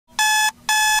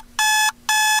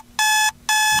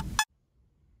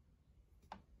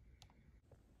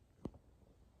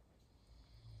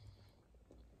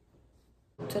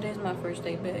Today's my first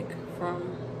day back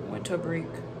from winter break,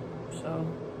 so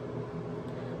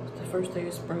it's the first day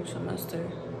of spring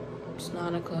semester. It's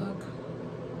 9 o'clock.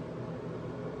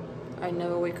 I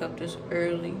never wake up this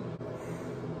early.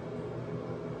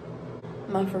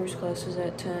 My first class is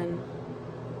at 10,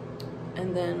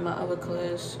 and then my other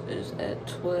class is at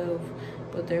 12,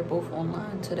 but they're both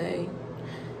online today.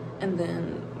 And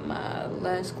then my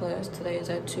last class today is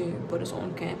at 2, but it's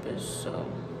on campus, so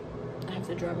I have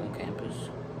to drive on campus.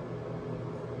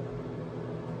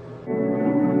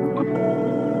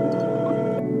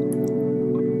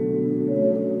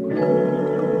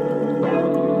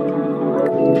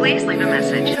 Please leave a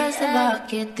message. First of all,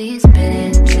 get these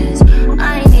bitches.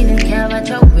 I ain't even care about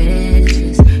your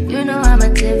wishes. You know I'm a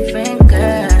different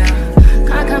girl.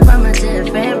 I come from a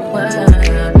different world.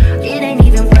 It ain't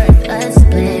even worth us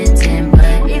splitting.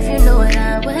 But if you knew what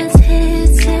I was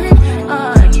hitting,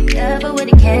 oh, you never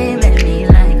would've came at me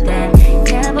like that.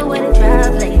 Never would've tried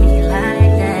to play me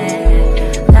like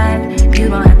that. Like, you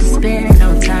don't have to spend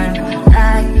no time.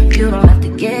 Like, you don't have to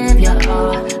give your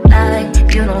all.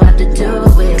 Like, you don't have to do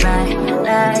it right.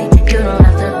 Like, you don't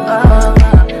have to,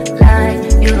 like,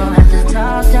 you don't have to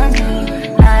talk to me.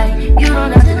 Like, you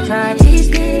don't have to try to teach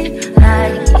me.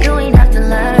 Like, you ain't have to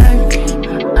learn me,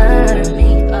 earn me.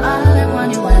 All I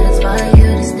wanted was for you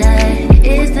to stay.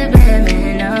 It's the bare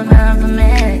minimum for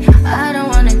me. I don't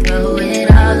wanna throw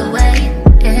it all away.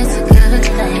 It's a good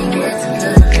thing, it's a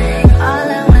good thing. All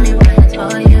I wanted was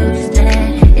for you to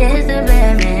stay. It's the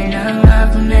bare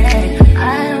minimum for me. I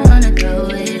don't wanna throw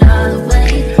it all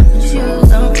away, but you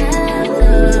don't have to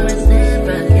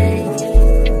reciprocate.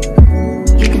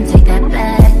 You can take that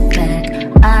back.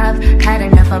 I've had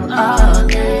enough of all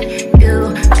that. You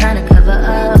trying to cover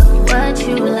up what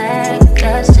you lack.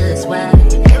 That's just why.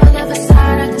 If I never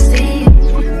sign, I can see you.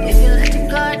 If you let your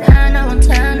guard down, I won't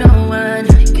tell no one.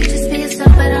 You just be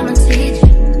yourself, but I'ma teach you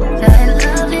that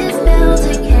love is built,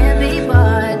 it can't be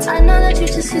bought. I know that you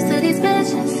just used to these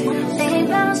bitches. They ain't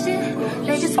bounced you,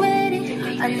 they just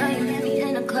waiting. I know you met me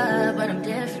in a club, but I'm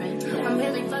different. I'm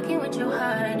really fucking with your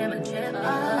heart and my drip. All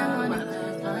I wanna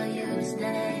do for you to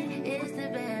stay is the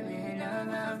bare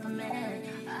minimum for me.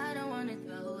 I don't wanna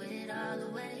throw it all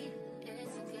away.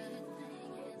 It's a good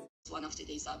thing. One of the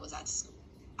days I was at school,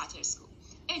 at her school.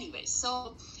 Anyway,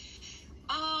 so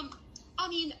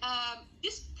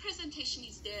this presentation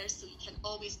is there, so you can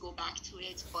always go back to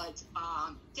it. But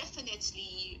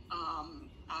definitely,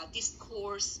 this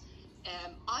course,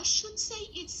 I should say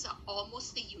it's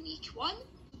almost a unique one.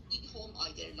 In home,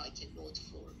 either like a note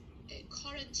for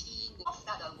quarantine.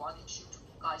 That I wanted you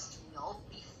guys to know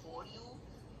before you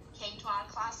came to our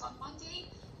class on Monday.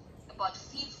 But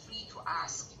feel free to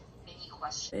ask any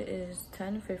questions. It is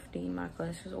 10:50. My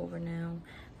class is over now.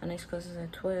 My next class is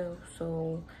at 12.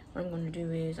 So what I'm gonna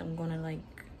do is I'm gonna like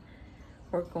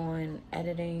work on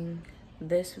editing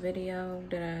this video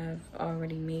that I've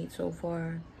already made so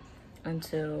far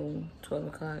until 12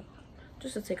 o'clock,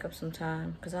 just to take up some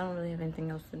time because I don't really have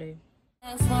anything else to do.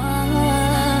 I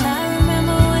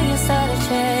remember when you started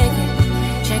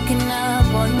checking up.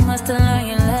 Boy, you must have learned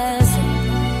your lesson.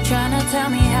 Trying to tell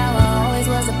me how I always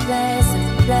was a blessing.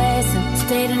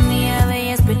 Stayed in the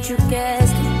obvious, but you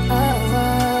guessed it.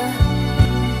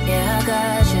 Yeah, I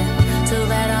got you. Too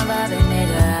bad I'm vibing,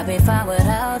 nigga. I'd be fine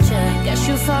without you. Guess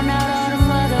you found out all the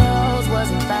mother hoes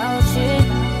wasn't about you.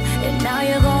 And now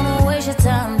you're gonna waste your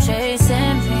time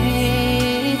chasing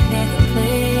me. Nigga,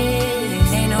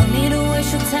 please. Ain't no need to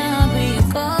waste your time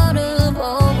being caught up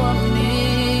over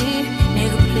me.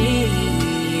 Nigga,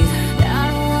 please. I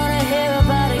don't wanna hear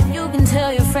about it. You can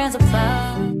tell your friends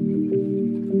about it.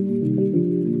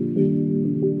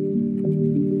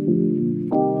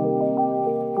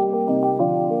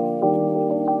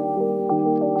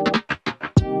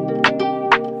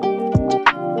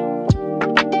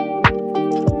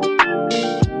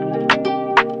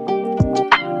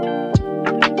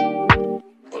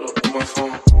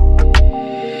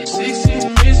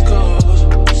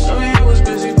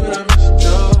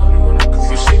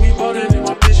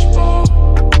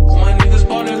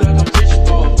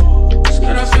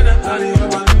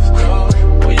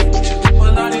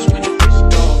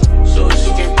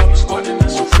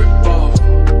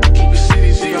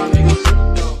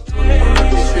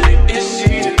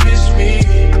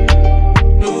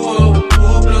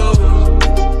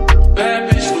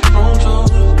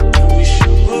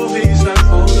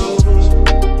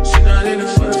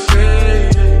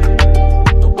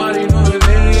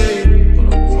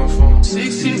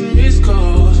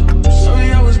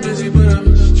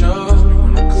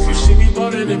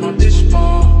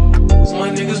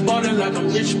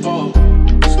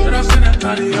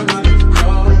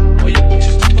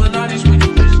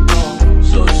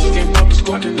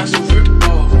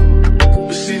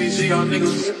 y'all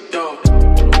niggas ripped off.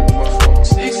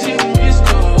 16 East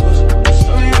Coast.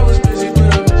 Sorry I was busy, but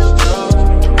I missed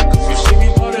y'all. You see me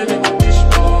ballin' in the beach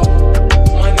ball.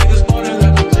 My niggas ballin'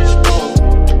 like a bitch ball.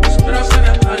 Spit outside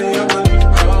that body, I believe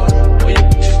God. When you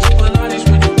bitches do Pilates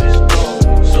when you miss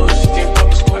ball. So if she can't pop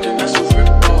a squat, then that's a rip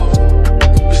off.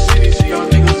 The city, see y'all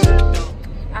niggas ripped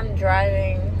off. I'm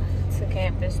driving to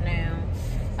campus now.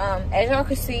 As y'all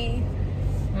can see,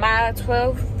 my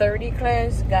 12:30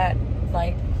 class got,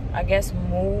 like, I guess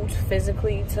moved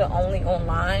physically to only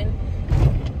online,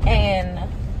 and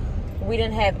we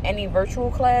didn't have any virtual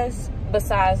class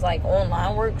besides like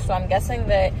online work. So I'm guessing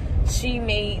that she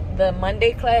made the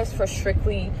Monday class for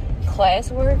strictly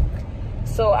classwork,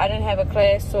 so I didn't have a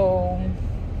class. So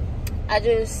I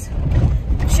just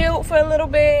chilled for a little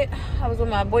bit. I was with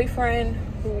my boyfriend,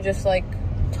 we were just like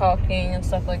talking and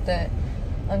stuff like that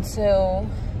until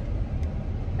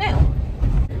now.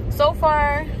 So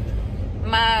far,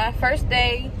 my first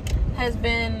day has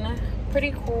been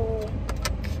pretty cool.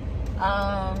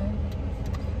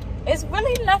 It's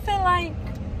really nothing like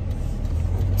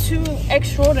too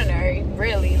extraordinary,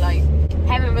 really. Like,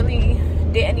 haven't really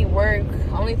did any work.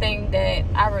 Only thing that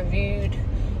I reviewed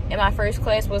in my first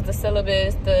class was the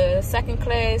syllabus. The second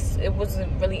class, it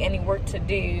wasn't really any work to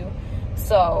do.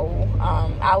 So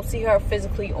I'll see her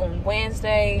physically on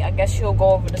Wednesday. I guess she'll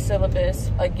go over the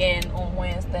syllabus again on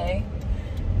Wednesday.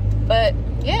 But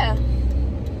yeah,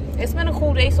 it's been a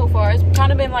cool day so far. It's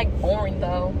kind of been like boring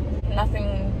though.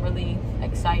 Nothing really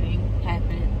exciting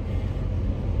happened.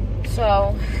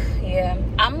 So yeah,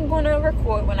 I'm gonna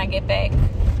record when I get back.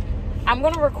 I'm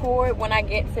gonna record when I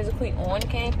get physically on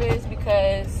campus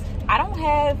because I don't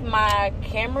have my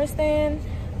camera stand.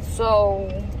 So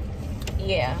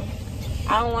yeah,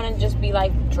 I don't want to just be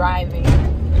like driving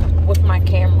with my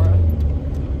camera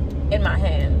in my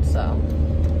hand. So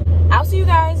I'll see you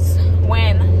guys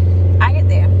when I get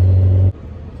there.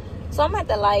 So I'm at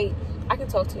the light. I can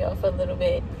talk to y'all for a little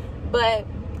bit, but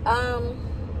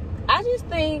I just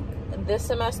think this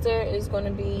semester is going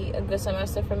to be a good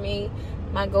semester for me.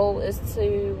 My goal is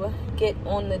to get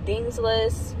on the dean's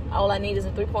list. All I need is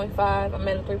a 3.5. I'm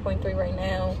at a 3.3 right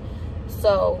now.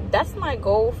 So that's my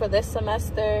goal for this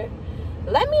semester.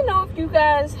 Let me know if you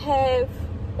guys have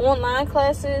online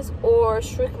classes or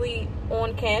strictly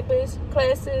on campus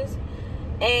classes,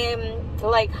 and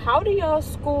like, how do y'all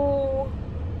school,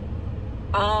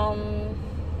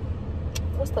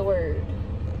 what's the word?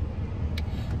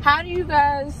 How do you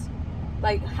guys,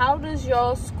 like, how does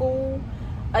y'all school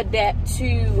adapt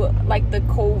to like the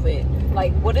COVID?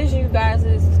 Like, what is you guys'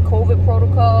 COVID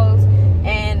protocols?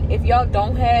 And if y'all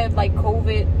don't have like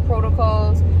COVID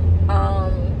protocols,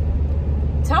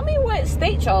 tell me what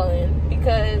state y'all in,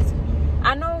 because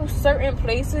I know certain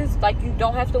places like you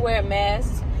don't have to wear a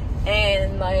mask,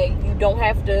 and like you don't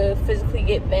have to physically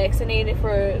get vaccinated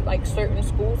for like certain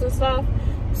schools and stuff.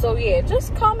 So yeah,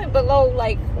 just comment below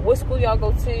like what school y'all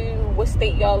go to, what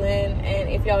state y'all in, and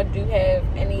if y'all do have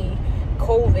any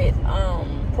COVID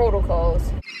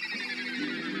protocols.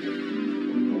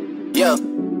 Yeah.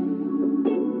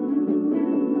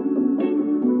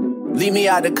 Leave me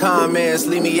out the comments,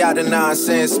 leave me out the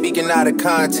nonsense. Speaking out of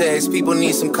context, people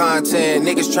need some content.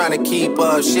 Niggas trying to keep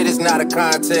up, shit is not a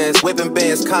contest. Whipping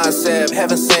bands concept,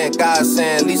 heaven sent, God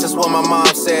sent. At least that's what my mom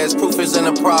says. Proof is in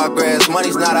the progress,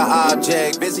 money's not an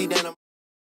object. Busy than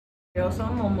a... So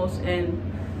I'm almost in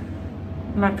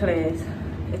my class.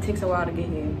 It takes a while to get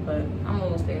here, but I'm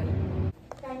almost there.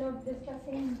 Kind of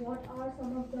discussing what are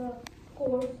some of the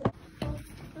courses.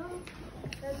 So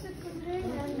that's it for today,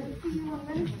 and see you on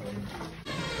Wednesday.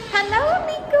 Hello,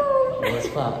 Nico.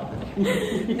 What's up?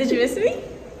 Did you miss me?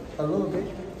 A little bit.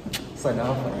 So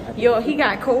now I'm fine. Yo, he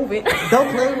got COVID. Don't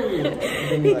play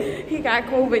with me. He got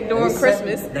COVID during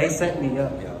Christmas. They set me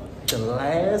up, yo. The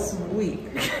last week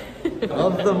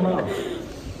of the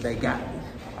month, they got me.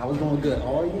 I was doing good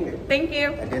all year. Thank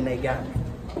you. And then they got me,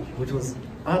 which was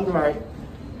unright.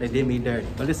 They did me dirty,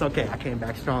 but it's okay. I came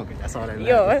back stronger. That's all that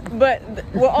matters. Yo, but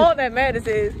what all that matters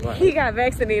is what? He got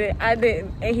vaccinated, I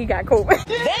didn't, and he got COVID.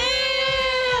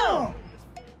 Damn!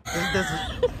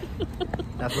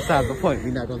 That's besides the point.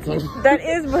 We're not gonna talk about That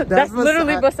is, that's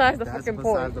literally besides the fucking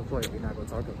point. That's besides the point. We're not gonna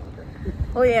talk about that.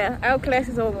 Oh yeah, our class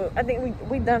is over. I think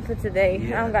we done for today.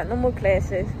 Yeah. I don't got no more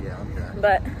classes. Yeah, I'm done.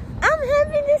 But I'm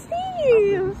happy to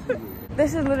see you.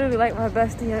 This is literally like my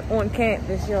bestie on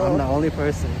campus, yo. I'm the only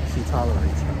person she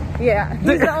tolerates. Yeah,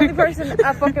 he's the only person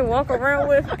I fucking walk around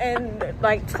with and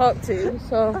like talk to.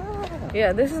 So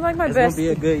yeah, this is like my best. It's gonna be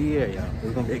a good year, y'all.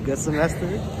 It's gonna be a good semester.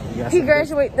 He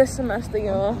graduated this semester,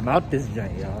 y'all. I'm out this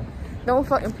joint, y'all. Don't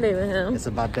fucking play with him. It's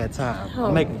about that time.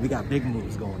 Oh. We got big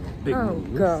moves going on. Big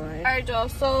moves. God. All right, y'all.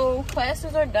 So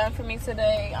classes are done for me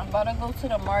today. I'm about to go to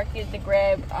the market to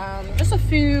grab just a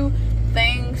few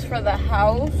things for the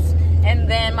house, and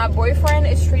then my boyfriend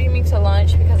is treating me to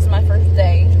lunch because it's my first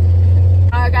day.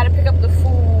 I gotta pick up the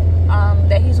food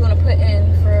that he's gonna put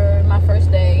in for my first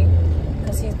day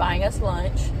because he's buying us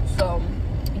lunch. So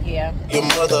yeah. Your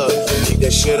mother, keep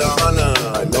that shit on her.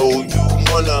 I know you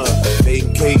wanna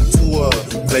vacate to a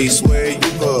place where you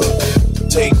could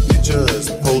take pictures,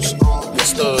 post on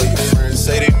Insta. Your friends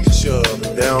say they miss you,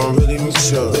 they don't really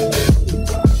miss you.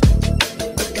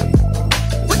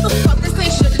 What the fuck, this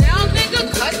ain't shit down, nigga?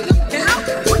 Cut them down.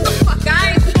 What the fuck, I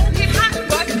ain't gon' get hot,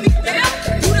 cut me down.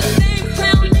 You the same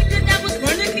clown nigga that was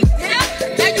running me down.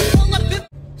 Now you pull up in.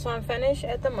 So I'm finished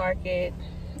at the market.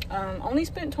 Only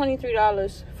spent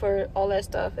 $23 for all that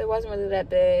stuff. It wasn't really that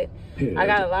bad. I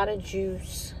got a lot of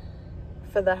juice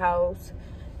for the house,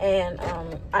 and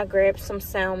I grabbed some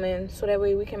salmon so that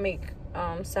way we can make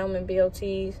salmon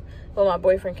BLTs. Well, my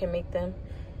boyfriend can make them.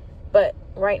 But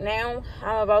right now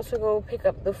I'm about to go pick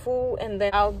up the food, and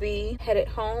then I'll be headed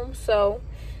home. So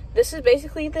this is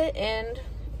basically the end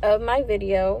of my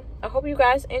video. I hope you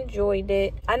guys enjoyed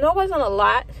it. I know it wasn't a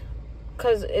lot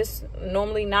because it's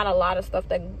normally not a lot of stuff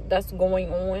that's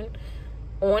going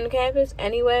on campus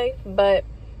anyway, but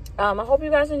I hope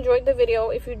you guys enjoyed the video.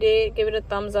 If you did, give it a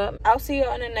thumbs up. I'll see you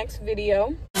on the next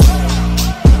video.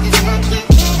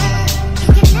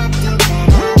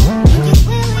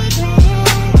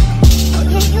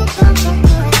 You